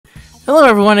Hello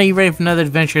everyone, are you ready for another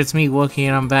adventure? It's me, Wookie,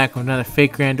 and I'm back with another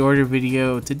Fake Grand Order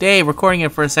video. Today, recording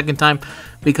it for a second time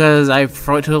because I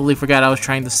totally forgot I was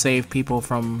trying to save people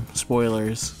from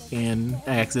spoilers and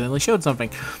I accidentally showed something.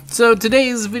 So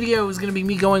today's video is going to be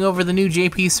me going over the new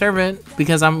JP servant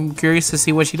because I'm curious to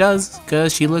see what she does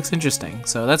because she looks interesting.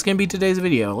 So that's going to be today's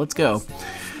video. Let's go.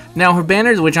 Now her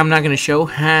banner, which I'm not going to show,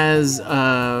 is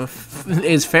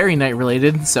Fairy Knight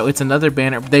related, so it's another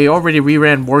banner. They already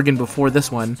reran Morgan before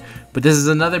this one, but this is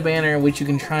another banner in which you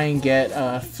can try and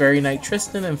get Fairy Knight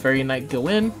Tristan and Fairy Knight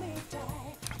Gawain.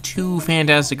 Two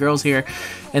fantastic girls here.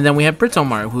 And then we have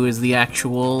Britomart, who is the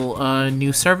actual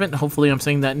new servant. Hopefully I'm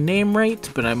saying that name right,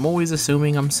 but I'm always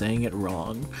assuming I'm saying it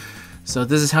wrong. So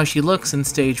this is how she looks in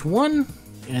stage 1,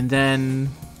 and then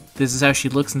this is how she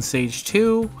looks in stage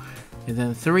 2. And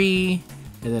then 3,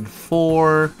 and then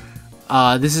 4.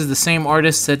 This is the same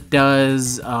artist that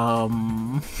does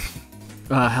Helena,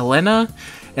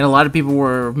 and a lot of people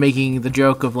were making the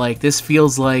joke of like, this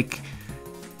feels like,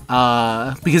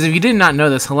 because if you did not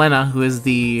know this, Helena, who is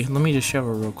the, let me just show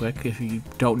her real quick if you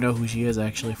don't know who she is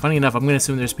actually. Funny enough, I'm going to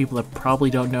assume there's people that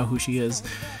probably don't know who she is.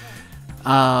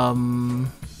 There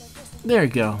you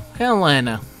go,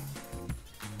 Helena.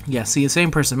 Yeah, see, the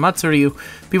same person, Matsuryu.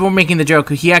 People were making the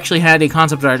joke. He actually had a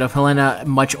concept art of Helena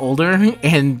much older,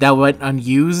 and that went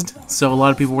unused. So a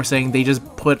lot of people were saying he just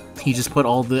put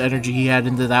all the energy he had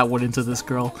into that one into this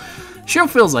girl. Sure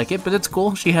feels like it, but it's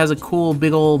cool. She has a cool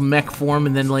big old mech form,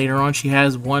 and then later on she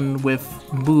has one with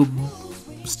boob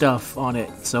stuff on it.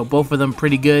 So both of them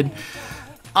pretty good.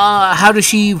 How does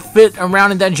she fit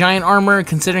around in that giant armor,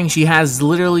 considering she has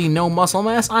literally no muscle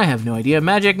mass? I have no idea.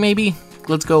 Magic, maybe?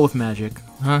 Let's go with magic.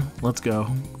 Huh? Let's go.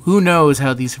 Who knows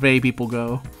how these Fae people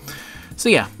go? So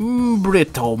yeah,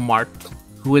 Britomart,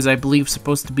 who is, I believe,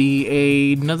 supposed to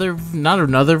be not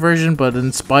another version, but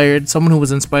someone who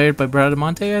was inspired by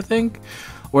Britomart, I think?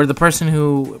 Or the person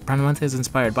who Britomart is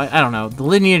inspired by? I don't know. The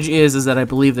lineage is that I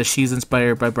believe that she's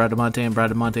inspired by Britomart, and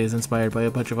Britomart is inspired by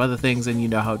a bunch of other things, and you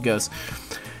know how it goes.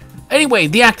 Anyway,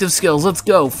 the active skills, let's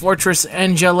go. Fortress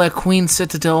Angela, Queen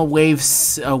Citadel,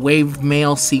 Wave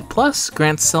Mail C+,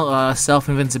 grants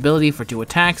self-invincibility for 2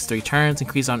 attacks, 3 turns,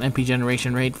 increase on MP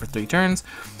generation rate for 3 turns,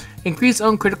 increase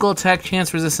own critical attack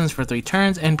chance resistance for 3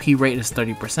 turns, NP rate is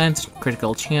 30%,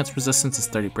 critical chance resistance is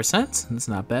 30%, that's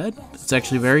not bad, it's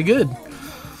actually very good.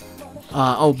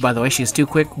 Oh, by the way, she has 2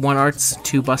 quick, 1 arts,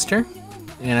 2 buster,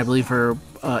 and I believe her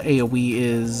AoE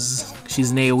is,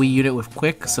 she's an AoE unit with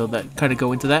quick, so that kind of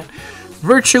go into that.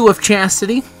 Virtue of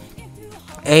Chastity.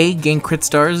 Gain crit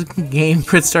stars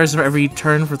for every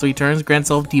turn for 3 turns. Grant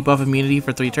self debuff immunity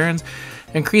for 3 turns.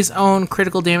 Increase own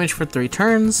critical damage for 3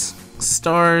 turns.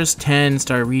 Stars 10,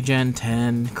 star regen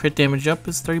 10. Crit damage up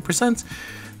is 30%.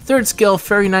 Third skill,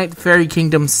 Fairy Knight, Fairy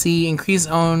Kingdom C. Increase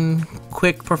own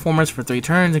quick performance for 3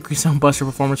 turns. Increase own buster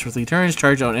performance for 3 turns.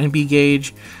 Charge on NP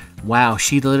gauge. Wow,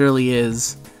 she literally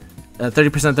is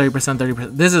 30%, 30%,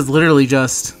 30%. This is literally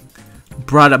just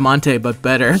Britomart, but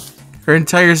better. Her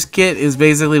entire skit is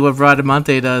basically what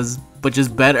Britomart does, but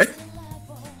just better.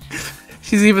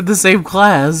 She's even the same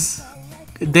class.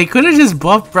 They could have just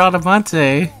buffed Britomart.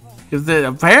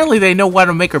 Apparently they know how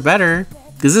to make her better,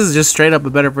 because this is just straight up a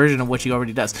better version of what she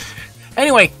already does.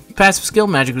 Anyway, passive skill,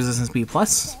 Magic Resistance B+.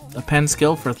 A pen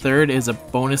skill for 3rd is a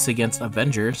bonus against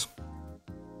Avengers.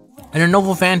 And her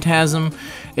Noble Phantasm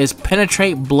is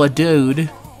Penetrate Bloodowed,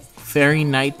 Fairy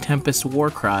Knight Tempest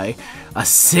Warcry, a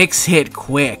 6-hit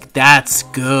quick, that's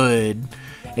good.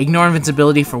 Ignore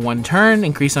invincibility for 1 turn,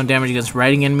 increase on damage against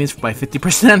riding enemies by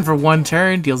 50% for 1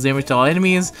 turn, deals damage to all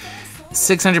enemies,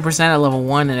 600% at level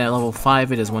 1, and at level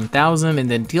 5 it is 1000, and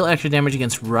then deal extra damage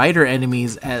against rider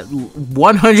enemies at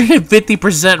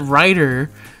 150%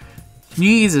 rider.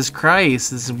 Jesus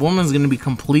Christ, this woman's going to be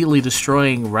completely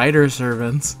destroying rider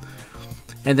servants.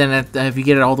 And then if you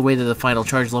get it all the way to the final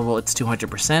charge level, it's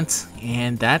 200%.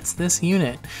 And that's this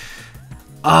unit.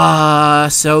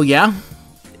 So yeah.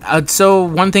 So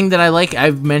one thing that I like,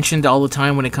 I've mentioned all the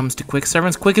time when it comes to quick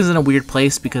servants. Quick is in a weird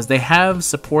place because they have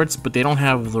supports, but they don't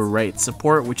have the right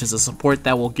support, which is a support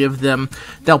that will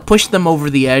they'll push them over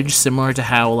the edge, similar to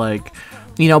how, like,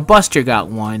 you know, Buster got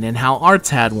one and how Arts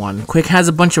had one. Quick has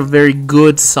a bunch of very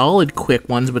good, solid quick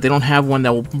ones, but they don't have one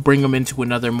that will bring them into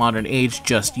another modern age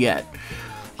just yet.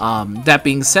 That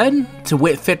being said,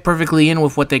 to fit perfectly in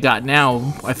with what they got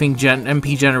now, I think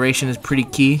MP generation is pretty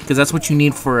key, because that's what you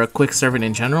need for a quick servant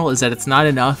in general, is that it's not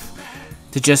enough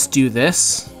to just do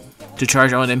this, to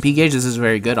charge on MP gauge. This is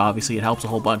very good, obviously it helps a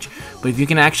whole bunch, but if you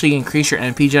can actually increase your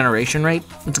MP generation rate,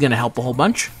 it's going to help a whole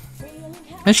bunch,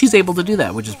 and she's able to do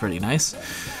that, which is pretty nice.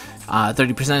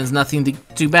 30% is nothing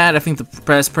too bad. I think the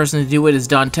best person to do it is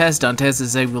Dantes. Dantes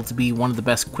is able to be one of the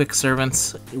best quick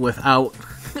servants without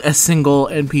a single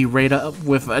NP rate up,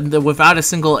 without a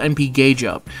single NP gauge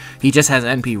up. He just has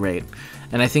NP rate.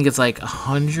 And I think it's like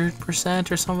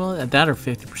 100% or something like that, or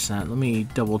 50%. Let me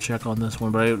double check on this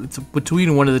one, but it's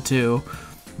between one of the two.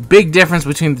 Big difference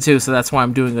between the two, so that's why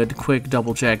I'm doing a quick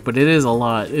double check. But it is a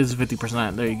lot. It is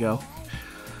 50%. There you go.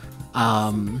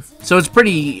 So it's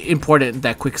pretty important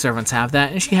that quick servants have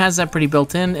that, and she has that pretty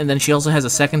built in. And then she also has a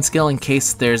second skill in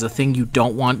case there's a thing you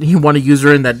want to use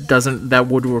her in that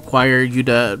would require you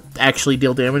to actually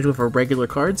deal damage with her regular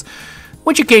cards,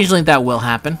 which occasionally that will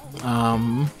happen.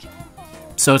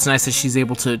 So it's nice that she's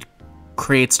able to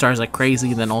create stars like crazy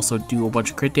and then also do a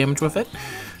bunch of crit damage with it.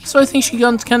 So I think she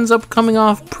ends up coming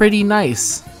off pretty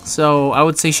nice. So I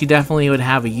would say she definitely would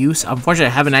have a use. Unfortunately, I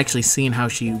haven't actually seen how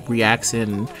she reacts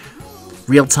in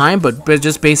real time, but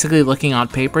just basically looking on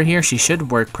paper here, she should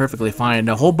work perfectly fine.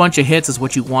 A whole bunch of hits is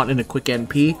what you want in a quick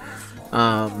NP.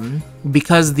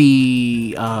 Because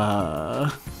the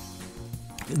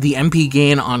MP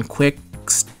gain on quick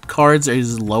cards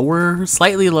is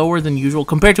slightly lower than usual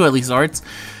compared to at least arts.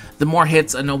 The more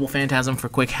hits a Noble Phantasm for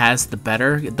quick has, the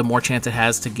better. The more chance it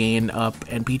has to gain up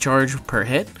NP charge per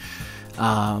hit.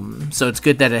 So it's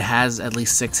good that it has at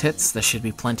least 6 hits. That should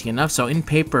be plenty enough. So in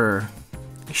paper,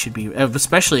 it should be,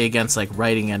 especially against like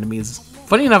writing enemies.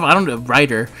 Funny enough, I don't know,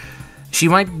 Rider. She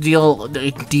might deal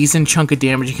a decent chunk of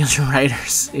damage against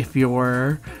riders if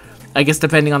you're, I guess,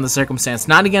 depending on the circumstance.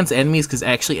 Not against enemies, because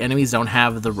actually enemies don't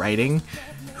have the writing.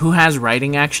 Who has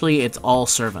writing, actually? It's all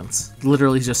servants.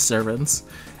 Literally just servants.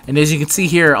 And as you can see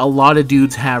here, a lot of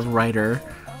dudes have writer.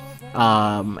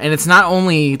 And it's not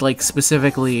only, like,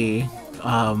 specifically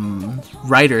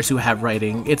writers who have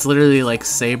writing. It's literally, like,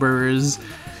 sabers.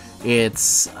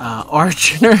 It's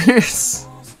archers.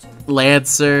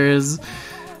 Lancers.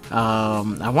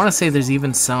 I want to say there's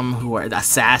even some who are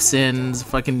assassins.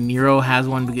 Fucking Nero has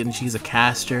one because she's a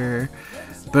caster.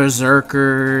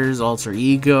 Berserkers, alter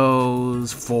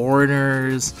egos,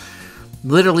 foreigners,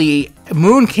 literally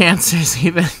moon cancers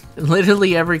even.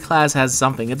 Literally every class has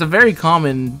something. It's a very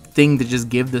common thing to just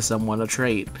give to someone a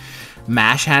trait.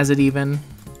 Mash has it even.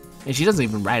 And she doesn't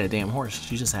even ride a damn horse.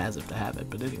 She just has it to have it.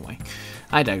 But anyway,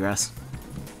 I digress.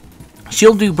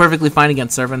 She'll do perfectly fine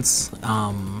against servants.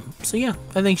 So yeah,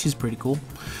 I think she's pretty cool.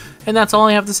 And that's all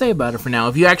I have to say about her for now.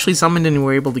 If you actually summoned and you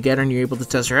were able to get her and you're able to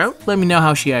test her out, let me know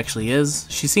how she actually is.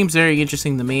 She seems very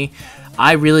interesting to me.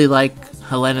 I really like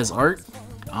Helena's art.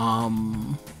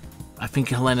 I think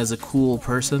Helena's a cool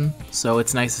person, so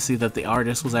it's nice to see that the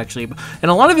artist was actually...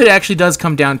 And a lot of it actually does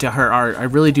come down to her art. I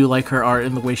really do like her art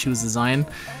and the way she was designed.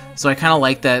 So I kind of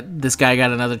like that this guy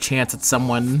got another chance at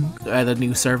someone, at a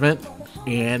new servant,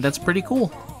 and that's pretty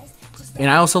cool. And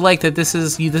I also like that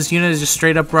this unit is just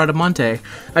straight up Britomart.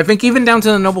 I think even down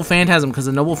to the Noble Phantasm, because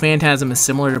the Noble Phantasm is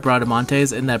similar to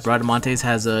Britomart's in that Britomart's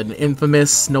has an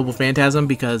infamous Noble Phantasm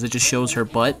because it just shows her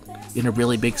butt in a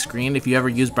really big screen. If you ever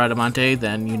use Britomart,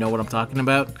 then you know what I'm talking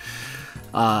about.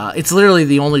 It's literally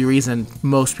the only reason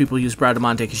most people use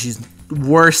Britomart, because she's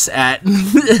worse at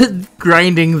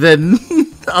grinding than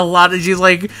a lot of... She's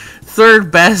like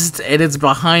third best, and it's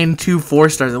behind 2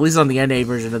 4-stars, at least on the NA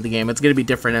version of the game. It's going to be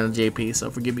different in the JP, so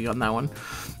forgive me on that one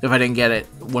if I didn't get it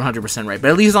 100% right.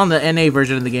 But at least on the NA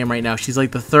version of the game right now, she's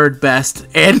like the 3rd best,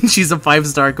 and she's a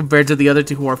 5-star compared to the other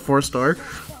 2 who are 4-star.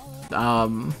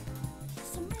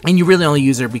 And you really only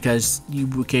use her because you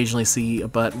occasionally see a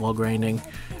butt while grinding.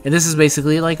 And this is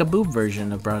basically like a boob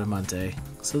version of Britomart.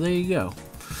 So there you go.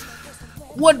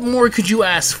 What more could you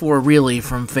ask for, really,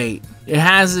 from Fate?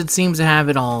 It seems to have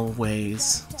it all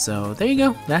ways. So there you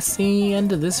go. That's the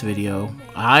end of this video.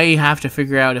 I have to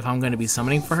figure out if I'm going to be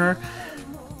summoning for her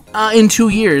in 2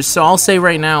 years. So I'll say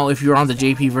right now, if you're on the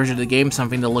JP version of the game,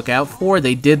 something to look out for.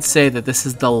 They did say that this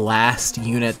is the last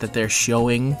unit that they're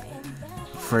showing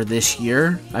for this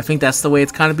year. I think that's the way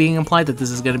it's kind of being implied, that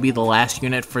this is going to be the last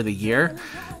unit for the year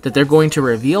that they're going to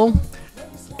reveal.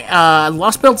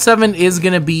 Lost Belt 7 is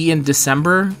going to be in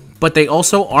December, but they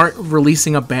also aren't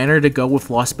releasing a banner to go with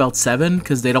Lost Belt 7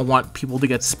 because they don't want people to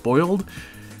get spoiled,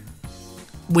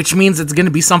 which means it's going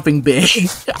to be something big.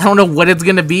 I don't know what it's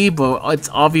going to be, but it's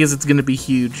obvious it's going to be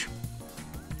huge.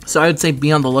 So I would say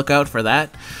be on the lookout for that.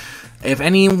 If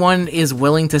anyone is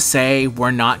willing to say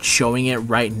we're not showing it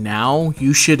right now,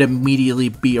 you should immediately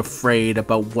be afraid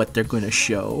about what they're going to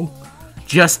show.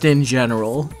 Just in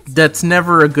general. That's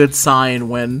never a good sign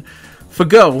when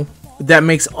Fgo, that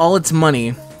makes all its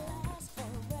money,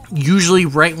 usually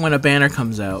right when a banner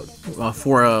comes out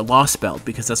for a Lost Belt,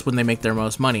 because that's when they make their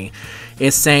most money,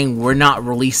 is saying we're not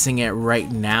releasing it right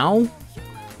now.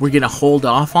 we're gonna hold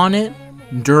off on it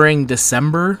during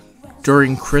December,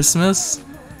 during Christmas.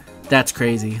 That's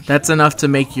crazy. That's enough to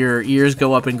make your ears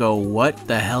go up and go, what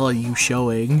the hell are you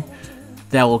showing?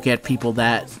 That will get people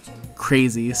that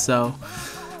crazy. So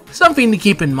something to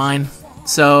keep in mind.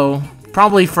 So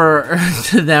probably for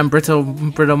to them,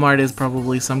 Britomart is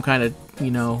probably some kind of,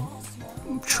 you know,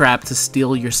 trap to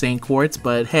steal your Saint Quartz.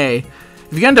 But hey,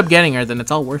 if you end up getting her, then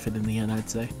it's all worth it in the end, I'd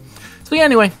say. So yeah,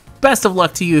 anyway, best of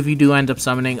luck to you if you do end up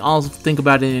summoning. I'll think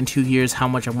about it in 2 years, how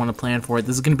much I want to plan for it.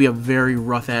 This is going to be a very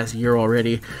rough-ass year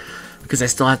already, because I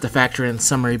still have to factor in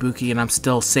Summer Ibuki, and I'm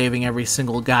still saving every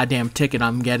single goddamn ticket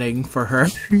I'm getting for her.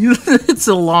 It's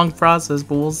a long process,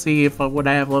 but we'll see if what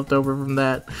I have left over from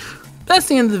that. That's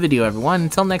the end of the video, everyone.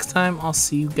 Until next time, I'll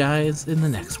see you guys in the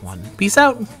next one. Peace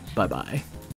out. Bye-bye.